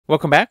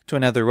Welcome back to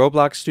another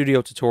Roblox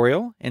Studio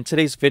tutorial. In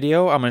today's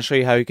video, I'm going to show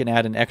you how you can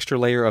add an extra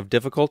layer of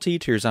difficulty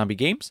to your zombie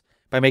games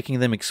by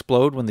making them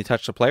explode when they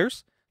touch the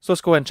players. So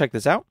let's go ahead and check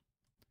this out.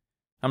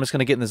 I'm just going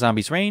to get in the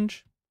zombie's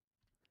range.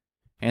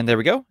 And there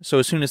we go. So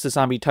as soon as the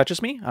zombie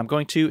touches me, I'm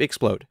going to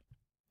explode.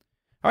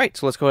 Alright,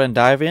 so let's go ahead and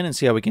dive in and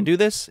see how we can do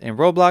this in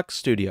Roblox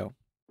Studio.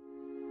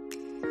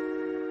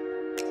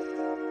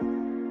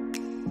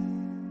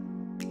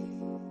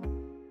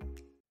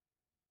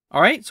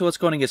 Alright, so let's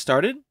go ahead and get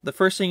started. The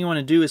first thing you want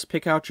to do is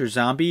pick out your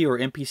zombie or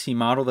NPC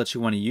model that you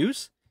want to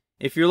use.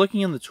 If you're looking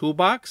in the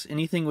toolbox,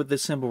 anything with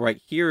this symbol right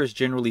here is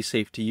generally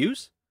safe to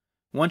use.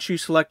 Once you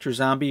select your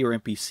zombie or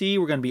NPC,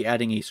 we're going to be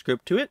adding a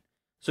script to it.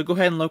 So go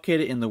ahead and locate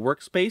it in the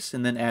workspace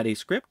and then add a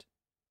script.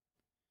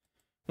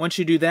 Once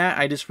you do that,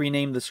 I just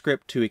renamed the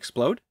script to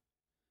explode.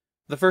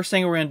 The first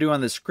thing we're going to do on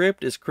this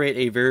script is create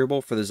a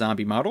variable for the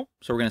zombie model.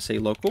 So we're going to say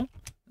local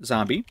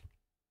zombie,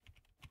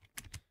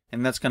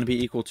 and that's going to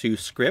be equal to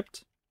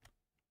script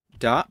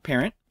dot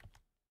parent.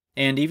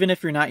 And even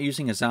if you're not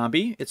using a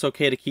zombie, it's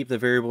okay to keep the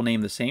variable name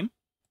the same.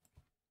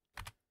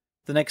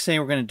 The next thing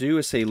we're going to do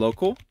is say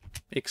local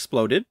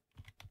exploded,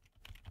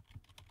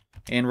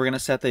 and we're going to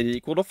set that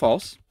equal to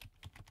false.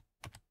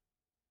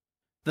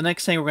 The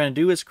next thing we're going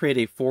to do is create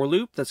a for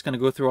loop that's going to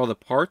go through all the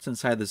parts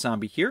inside the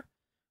zombie here.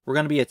 We're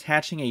going to be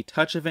attaching a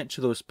touch event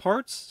to those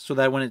parts so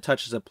that when it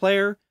touches a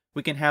player,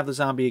 we can have the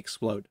zombie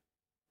explode.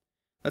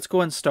 Let's go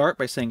ahead and start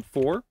by saying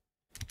for.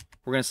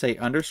 We're going to say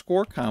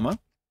underscore comma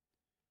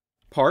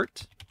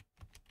part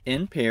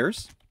in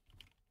pairs.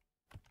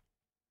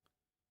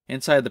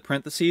 Inside the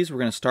parentheses, we're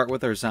going to start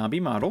with our zombie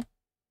model.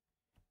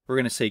 We're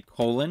going to say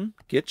colon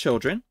get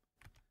children.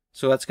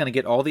 So that's going to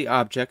get all the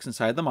objects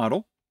inside the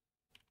model.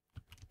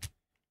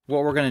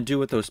 What we're going to do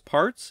with those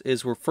parts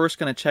is we're first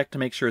going to check to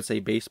make sure it's a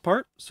base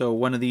part. So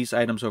one of these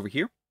items over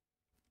here.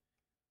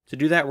 To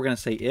do that, we're going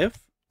to say if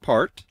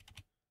part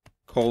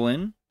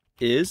colon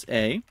is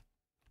a.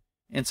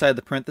 Inside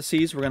the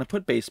parentheses, we're going to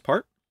put base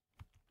part.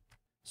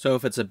 So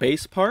if it's a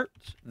base part,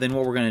 then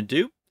what we're going to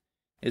do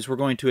is we're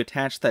going to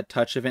attach that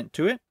touch event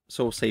to it.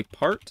 So we'll say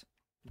part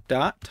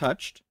dot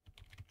touched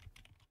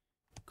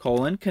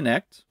colon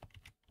connect.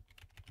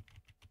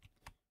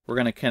 We're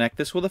going to connect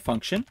this with a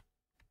function.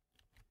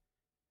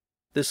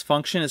 This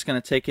function is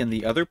going to take in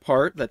the other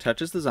part that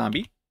touches the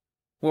zombie.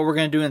 What we're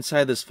going to do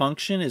inside this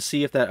function is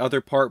see if that other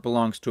part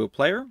belongs to a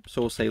player.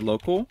 So we'll say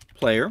local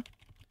player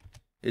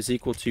is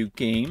equal to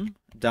game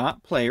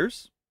dot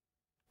players.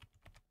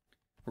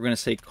 We're going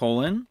to say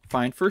colon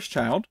find first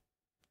child.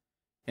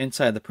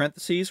 Inside the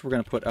parentheses, we're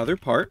going to put other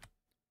part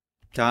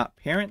dot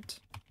parent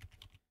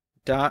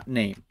dot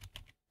name.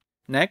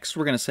 Next,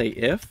 we're going to say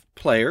if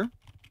player.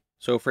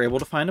 So if we're able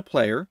to find a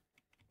player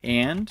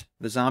and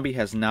the zombie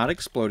has not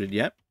exploded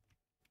yet,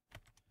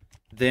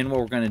 then what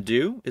we're going to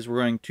do is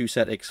we're going to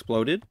set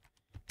exploded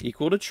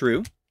equal to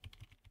true.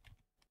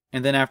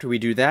 And then after we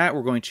do that,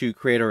 we're going to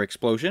create our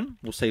explosion.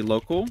 We'll say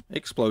local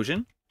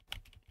explosion.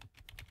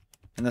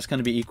 And that's going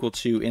to be equal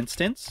to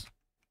instance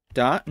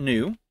dot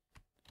new.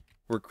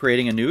 We're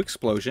creating a new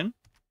explosion.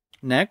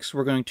 Next,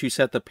 we're going to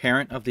set the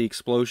parent of the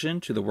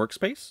explosion to the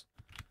workspace.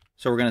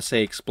 So we're going to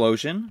say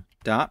explosion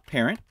dot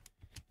parent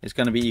is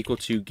going to be equal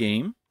to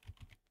game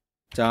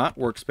dot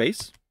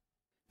workspace.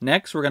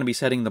 Next, we're going to be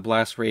setting the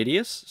blast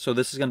radius. So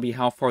this is going to be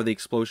how far the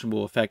explosion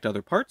will affect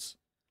other parts.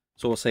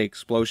 So we'll say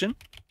explosion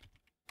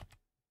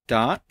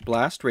dot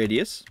blast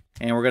radius,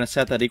 and we're going to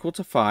set that equal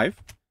to 5.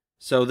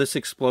 So this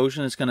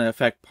explosion is going to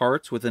affect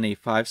parts within a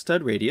 5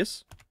 stud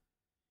radius.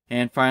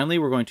 And finally,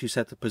 we're going to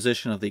set the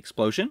position of the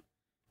explosion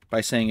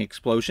by saying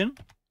explosion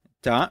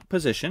dot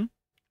position,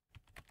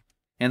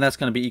 and that's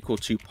going to be equal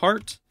to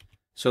part.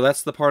 So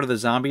that's the part of the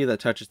zombie that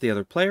touches the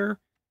other player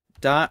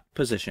dot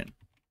position.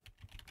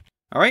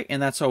 Alright,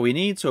 and that's all we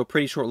need, so a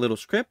pretty short little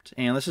script,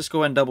 and let's just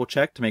go ahead and double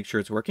check to make sure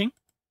it's working.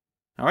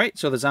 Alright,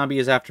 so the zombie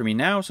is after me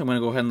now, so I'm going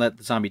to go ahead and let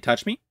the zombie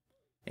touch me.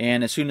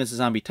 And as soon as the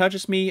zombie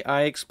touches me,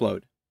 I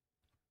explode.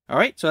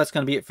 Alright, so that's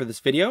going to be it for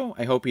this video.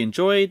 I hope you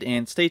enjoyed,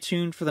 and stay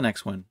tuned for the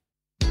next one.